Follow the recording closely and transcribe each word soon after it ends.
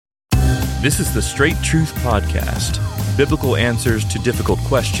This is the Straight Truth Podcast, biblical answers to difficult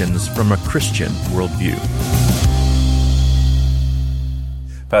questions from a Christian worldview.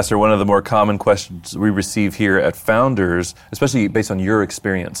 Pastor, one of the more common questions we receive here at Founders, especially based on your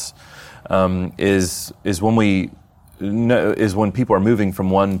experience, is when people are moving from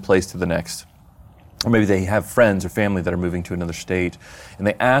one place to the next. Or maybe they have friends or family that are moving to another state, and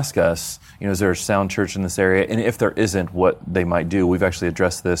they ask us, is there a sound church in this area? And if there isn't, what they might do. We've actually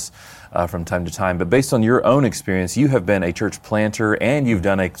addressed this from time to time. But based on your own experience, you have been a church planter, and you've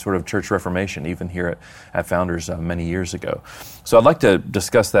done a sort of church reformation, even here at Founders many years ago. So I'd like to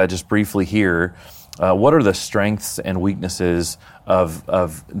discuss that just briefly here. What are the strengths and weaknesses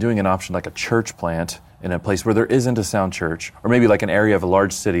of doing an option like a church plant in a place where there isn't a sound church, or maybe like an area of a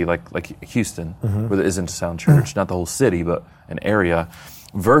large city like Houston, where there isn't a sound church, not the whole city, but an area,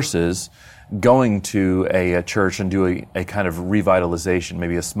 versus going to a church and do a kind of revitalization,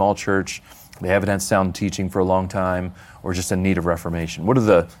 maybe a small church, they haven't had sound teaching for a long time, or just in need of reformation. What are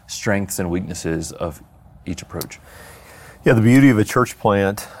the strengths and weaknesses of each approach? Yeah, the beauty of a church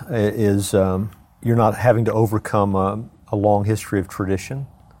plant is you're not having to overcome a long history of tradition.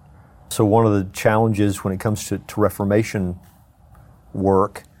 So one of the challenges when it comes to Reformation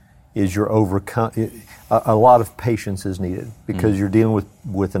work is a lot of patience is needed because you're dealing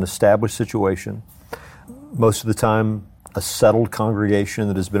with an established situation. Most of the time, a settled congregation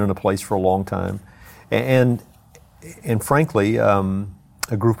that has been in a place for a long time. And frankly,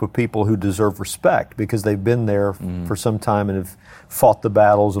 a group of people who deserve respect because they've been there for some time and have fought the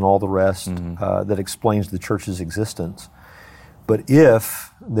battles and all the rest that explains the church's existence. But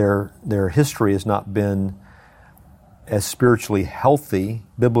if their history has not been as spiritually healthy,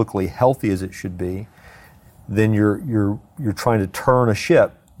 biblically healthy as it should be, then you're trying to turn a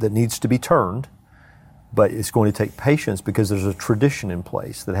ship that needs to be turned, but it's going to take patience because there's a tradition in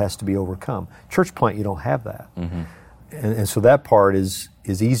place that has to be overcome. Church plant, you don't have that. And so that part is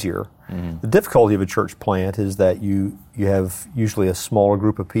easier. The difficulty of a church plant is that you have usually a smaller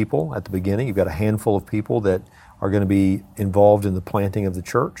group of people at the beginning. You've got a handful of people that are going to be involved in the planting of the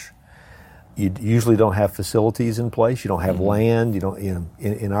church. You usually don't have facilities in place. You don't have land. You don't.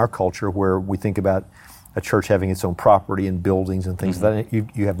 In our culture, where we think about a church having its own property and buildings and things like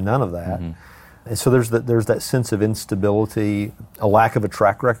that, you have none of that. And so there's that sense of instability, a lack of a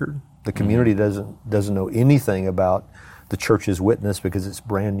track record. The community doesn't know anything about the church's witness because it's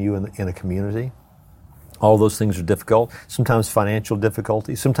brand new in a community. All those things are difficult. Sometimes financial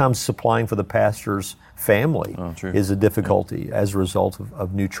difficulty. Sometimes supplying for the pastor's family is a difficulty as a result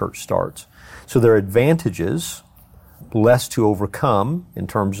of new church starts. So there are advantages, less to overcome in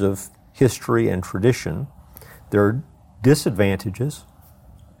terms of history and tradition. There are disadvantages,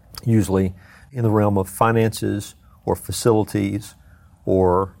 usually in the realm of finances or facilities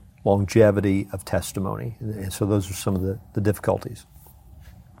or longevity of testimony. And so those are some of the difficulties.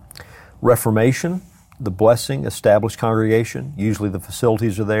 Reformation, the blessing, established congregation, usually the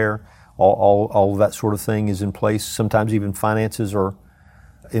facilities are there, all of that sort of thing is in place. Sometimes even finances are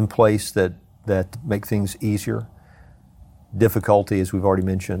in place that make things easier. Difficulty, as we've already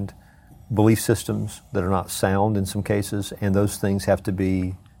mentioned, belief systems that are not sound in some cases, and those things have to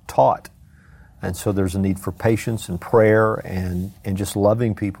be taught. And so there's a need for patience and prayer and just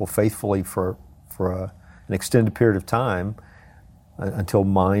loving people faithfully for an extended period of time until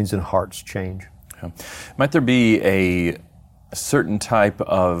minds and hearts change. Might there be a certain type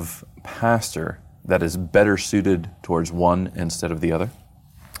of pastor that is better suited towards one instead of the other?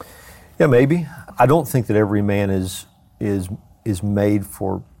 Yeah, maybe. I don't think that every man is made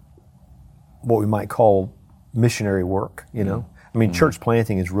for what we might call missionary work, I mean, church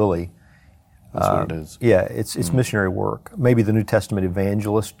planting is really... That's what it is. Yeah, it's missionary work. Maybe the New Testament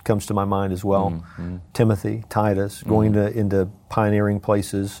evangelist comes to my mind as well. Timothy, Titus, going into pioneering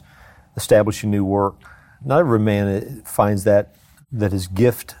places, establishing new work. Not every man finds that his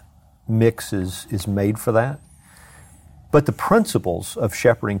gift mix is made for that. But the principles of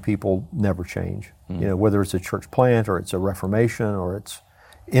shepherding people never change. Whether it's a church plant or it's a reformation or it's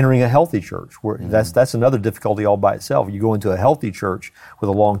entering a healthy church. That's another difficulty all by itself. You go into a healthy church with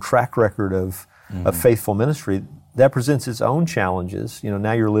a long track record of faithful ministry, that presents its own challenges.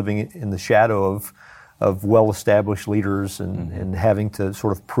 Now you're living in the shadow of well-established leaders and having to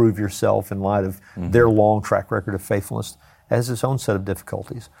sort of prove yourself in light of their long track record of faithfulness has its own set of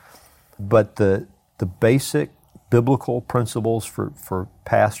difficulties. But the basic biblical principles for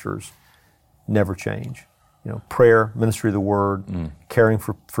pastors never change. Prayer, ministry of the word, caring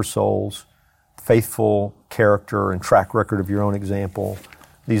for souls, faithful character and track record of your own example.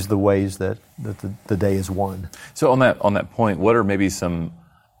 These are the ways that the day is won. So on that point, what are maybe some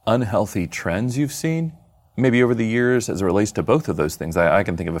unhealthy trends you've seen, maybe over the years, as it relates to both of those things? I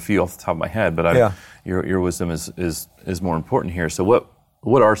can think of a few off the top of my head, but your wisdom is more important here. So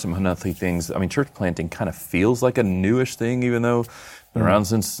what are some unhealthy things? I mean, church planting kind of feels like a newish thing, even though it's been around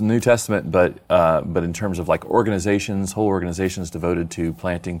since the New Testament. But in terms of like organizations, whole organizations devoted to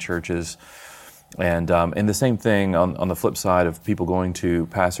planting churches, and the same thing on the flip side of people going to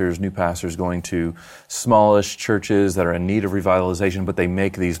new pastors going to smallish churches that are in need of revitalization, but they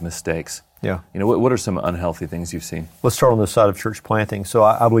make these mistakes. Yeah. What are some unhealthy things you've seen? Let's start on the side of church planting. So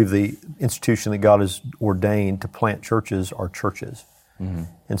I believe the institution that God has ordained to plant churches are churches. Mm-hmm.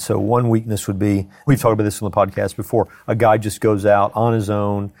 And so one weakness would be, we've talked about this on the podcast before, a guy just goes out on his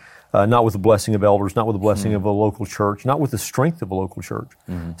own, not with the blessing of elders, not with the blessing of a local church, not with the strength of a local church,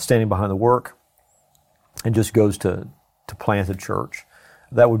 standing behind the work, and just goes to plant a church.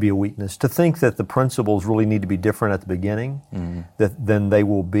 That would be a weakness. To think that the principles really need to be different at the beginning than they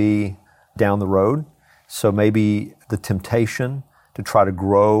will be down the road. So maybe the temptation to try to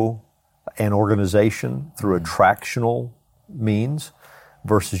grow an organization through attractional means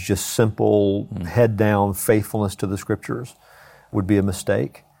versus just simple head-down faithfulness to the Scriptures would be a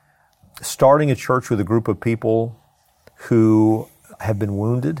mistake. Starting a church with a group of people who have been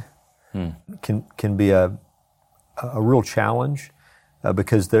wounded can be a real challenge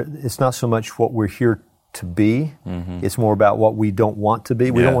because it's not so much what we're here to be; it's more about what we don't want to be.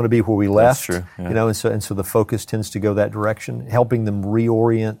 We don't want to be where we left, That's true. Yeah. and so the focus tends to go that direction, helping them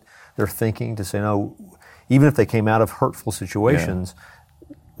reorient their thinking to say, no, even if they came out of hurtful situations.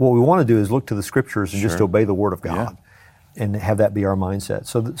 What we want to do is look to the Scriptures and just obey the Word of God and have that be our mindset.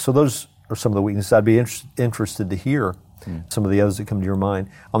 So those are some of the weaknesses. I'd be interested to hear some of the others that come to your mind.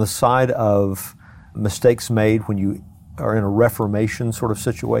 On the side of mistakes made when you are in a Reformation sort of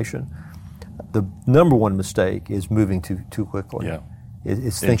situation, the number one mistake is moving too quickly. Yeah.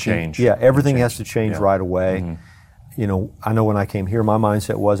 It's thinking, change. Everything has to change right away. I know when I came here, my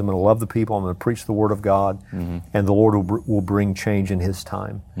mindset was I'm going to love the people, I'm going to preach the Word of God, and the Lord will bring change in His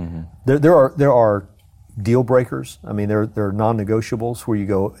time. There are deal breakers. I mean, there are non-negotiables where you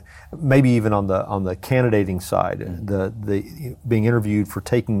go, maybe even on the candidating side, the being interviewed for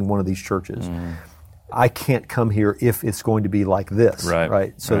taking one of these churches. I can't come here if it's going to be like this,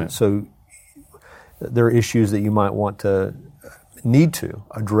 right? So there are issues that you might need to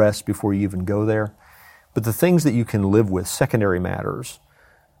address before you even go there. But the things that you can live with, secondary matters,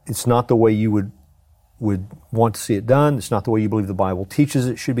 it's not the way you would want to see it done. It's not the way you believe the Bible teaches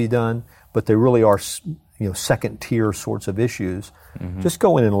it should be done. But they really are, second tier sorts of issues. Just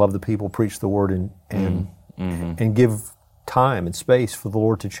go in and love the people, preach the Word, and give time and space for the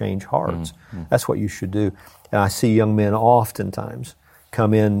Lord to change hearts. That's what you should do. And I see young men oftentimes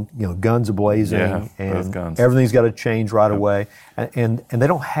come in, guns a-blazing, and everything's got to change right away. And they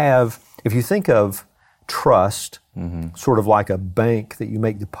don't have, if you think of trust, sort of like a bank that you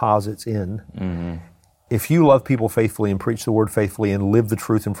make deposits in. If you love people faithfully and preach the Word faithfully and live the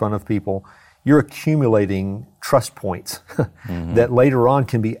truth in front of people, you're accumulating trust points that later on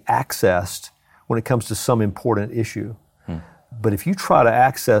can be accessed when it comes to some important issue. But if you try to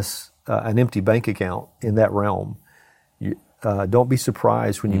access an empty bank account in that realm, don't be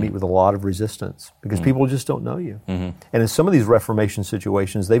surprised when you meet with a lot of resistance because people just don't know you. And in some of these Reformation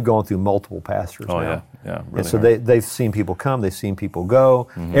situations, they've gone through multiple pastors now. Really and so they've seen people come, they've seen people go,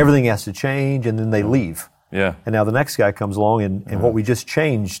 everything has to change, and then they leave. And now the next guy comes along, and what we just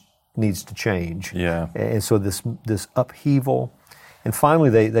changed needs to change. And so this upheaval, and finally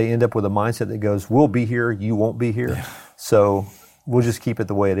they end up with a mindset that goes, we'll be here, you won't be here. So we'll just keep it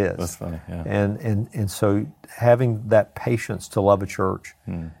the way it is. That's funny, And so having that patience to love a church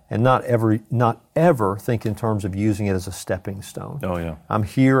and not ever think in terms of using it as a stepping stone. I'm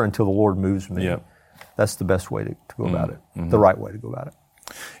here until the Lord moves me. That's the best way to go about it, the right way to go about it.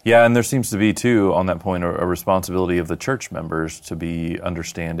 Yeah, and there seems to be, too, on that point, a responsibility of the church members to be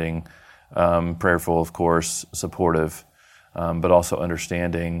understanding, prayerful, of course, supportive, but also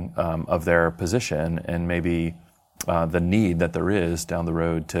understanding of their position and maybe the need that there is down the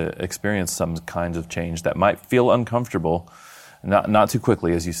road to experience some kinds of change that might feel uncomfortable, not too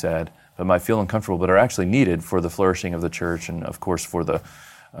quickly, as you said, but might feel uncomfortable, but are actually needed for the flourishing of the church and, of course, for the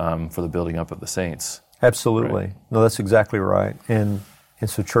building up of the saints. Absolutely. Right. No, that's exactly right. And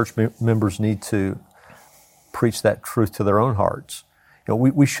so church members need to preach that truth to their own hearts.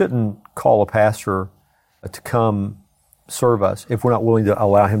 We shouldn't call a pastor to come serve us if we're not willing to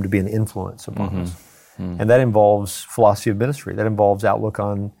allow him to be an influence upon us. And that involves philosophy of ministry. That involves outlook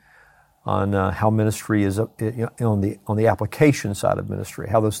on how ministry is on the application side of ministry.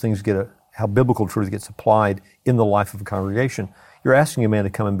 How those things how biblical truth gets applied in the life of a congregation. you're asking a man to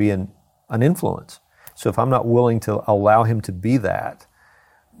come and be an influence. So if I'm not willing to allow him to be that,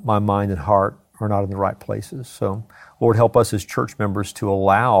 my mind and heart are not in the right places. So Lord, help us as church members to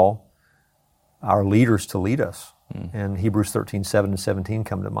allow our leaders to lead us. And Hebrews 13:7-17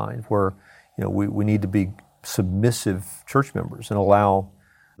 come to mind, where we need to be submissive church members and allow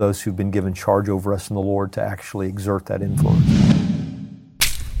those who've been given charge over us in the Lord to actually exert that influence.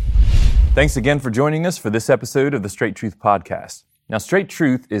 Thanks again for joining us for this episode of the Straight Truth Podcast. Now, Straight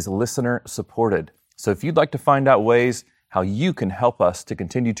Truth is listener supported. So if you'd like to find out ways how you can help us to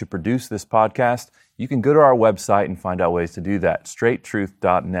continue to produce this podcast, you can go to our website and find out ways to do that,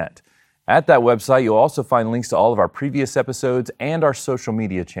 straighttruth.net. At that website, you'll also find links to all of our previous episodes and our social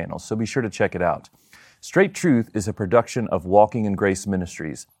media channels, so be sure to check it out. Straight Truth is a production of Walking in Grace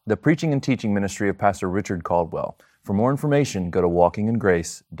Ministries, the preaching and teaching ministry of Pastor Richard Caldwell. For more information, go to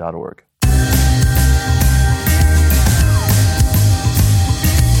walkingingrace.org.